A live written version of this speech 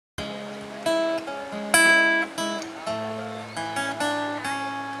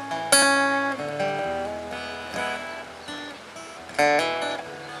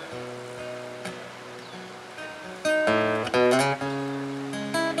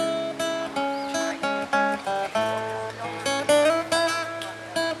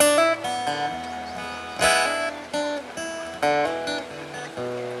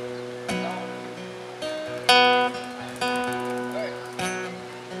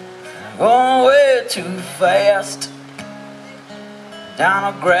going way too fast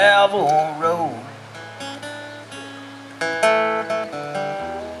down a gravel road.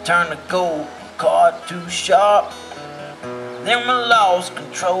 Turned the go car too sharp, then we lost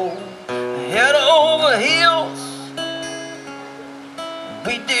control. Head over heels,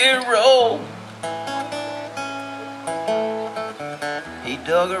 we did roll. He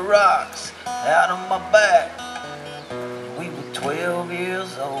dug the rocks out of my back. We were 12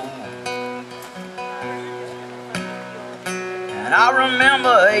 years old. And I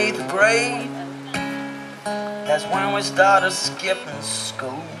remember 8th grade. That's when we started skipping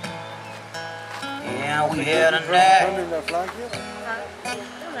school. Yeah, we had a knack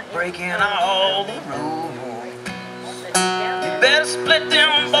breaking all the rules. You better split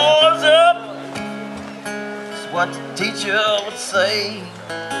them boys up, that's what the teacher would say.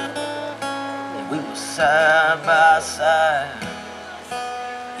 We were side by side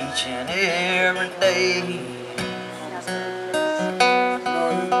each and every day.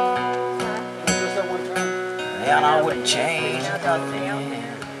 And I wouldn't change nothing.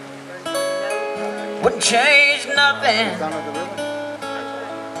 Wouldn't change nothing.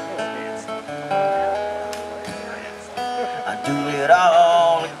 I'd do it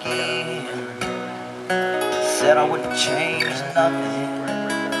all again. Said I wouldn't change nothing.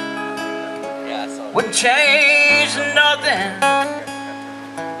 Wouldn't change nothing.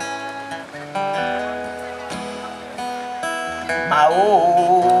 My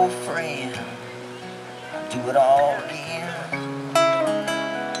old friend, I'd do it all again.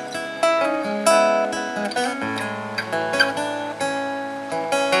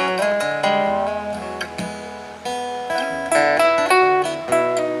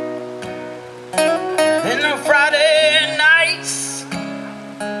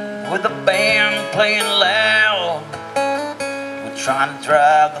 With the band playing loud, we're trying to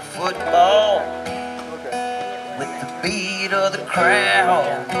drive the football with the beat of the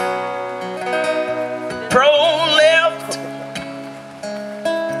crowd. Pro left,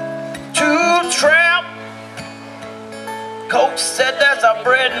 two trap. Coach said that's our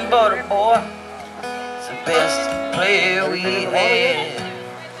bread and butter, boy. It's the best player we had.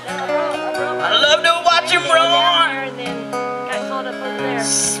 I love to watch him run.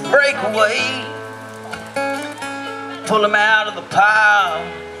 Break away, pull him out of the pile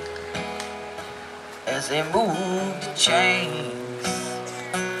as they move the chains.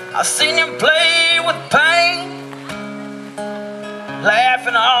 I've seen him play with pain,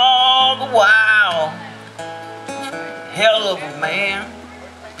 laughing all the while. Hell of a man,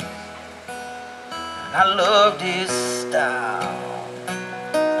 and I loved his style.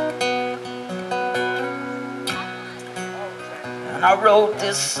 And I wrote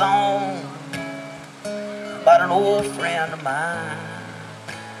this song about an old friend of mine.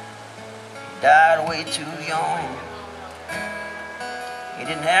 He died way too young. He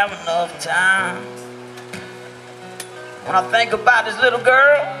didn't have enough time. When I think about this little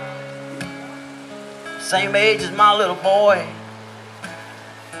girl, same age as my little boy,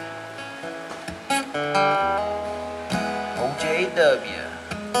 OJW.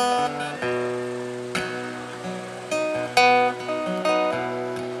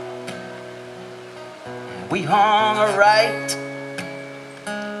 We hung a right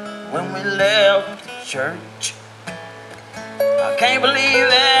when we left the church. I can't believe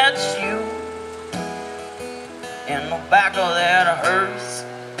that's you in the back of that hearse.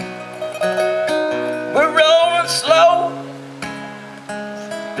 We're rolling slow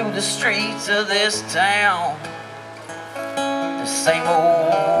through the streets of this town, the same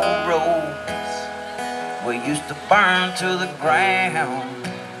old roads we used to burn to the ground.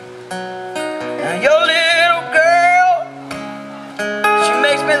 And your little girl, she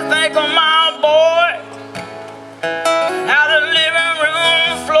makes me think of my boy. Now the living room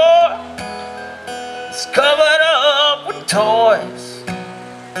floor is covered up with toys.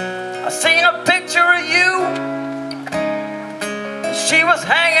 I seen a picture of you, and she was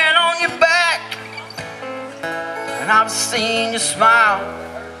hanging on your back. And I've seen you smile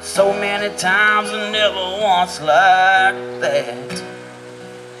so many times and never once like that.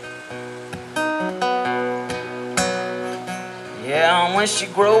 Yeah, and when she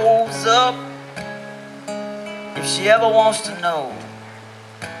grows up, if she ever wants to know,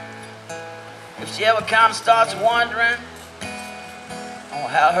 if she ever kind of starts wondering on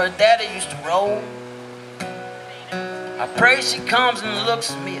how her daddy used to roll, I pray she comes and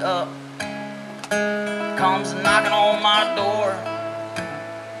looks me up, comes knocking on my door.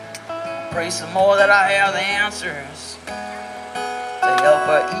 I pray some more that I have the answers to help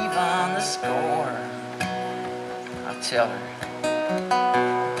her even the score. I tell her,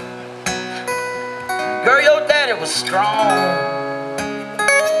 was strong.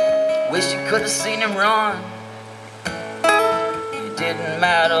 Wish you could have seen him run. It didn't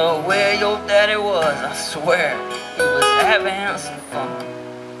matter where your daddy was, I swear he was having some fun.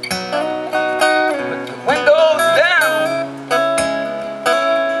 With the windows down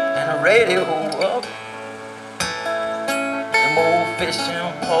and the radio up, them old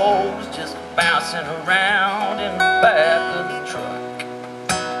fishing poles just bouncing around in the back of the truck.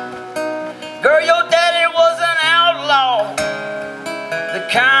 Girl, your daddy was an outlaw, the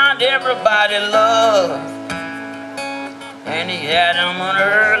kind everybody loved, and he had him an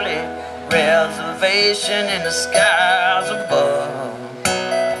early reservation in the skies above.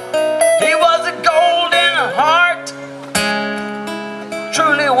 He was a golden heart,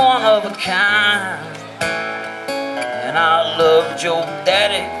 truly one of a kind, and I loved your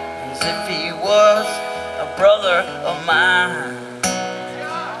daddy as if he was a brother of mine.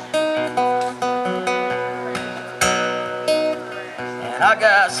 And I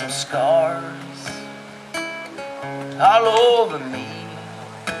got some scars all over me.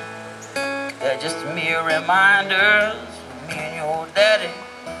 They're just mere reminders of me and your daddy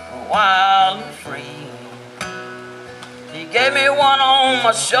were wild and free. He gave me one on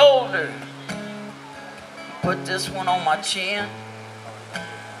my shoulder, he put this one on my chin,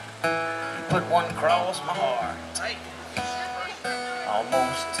 he put one across my heart,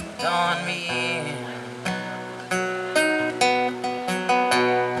 almost done me in.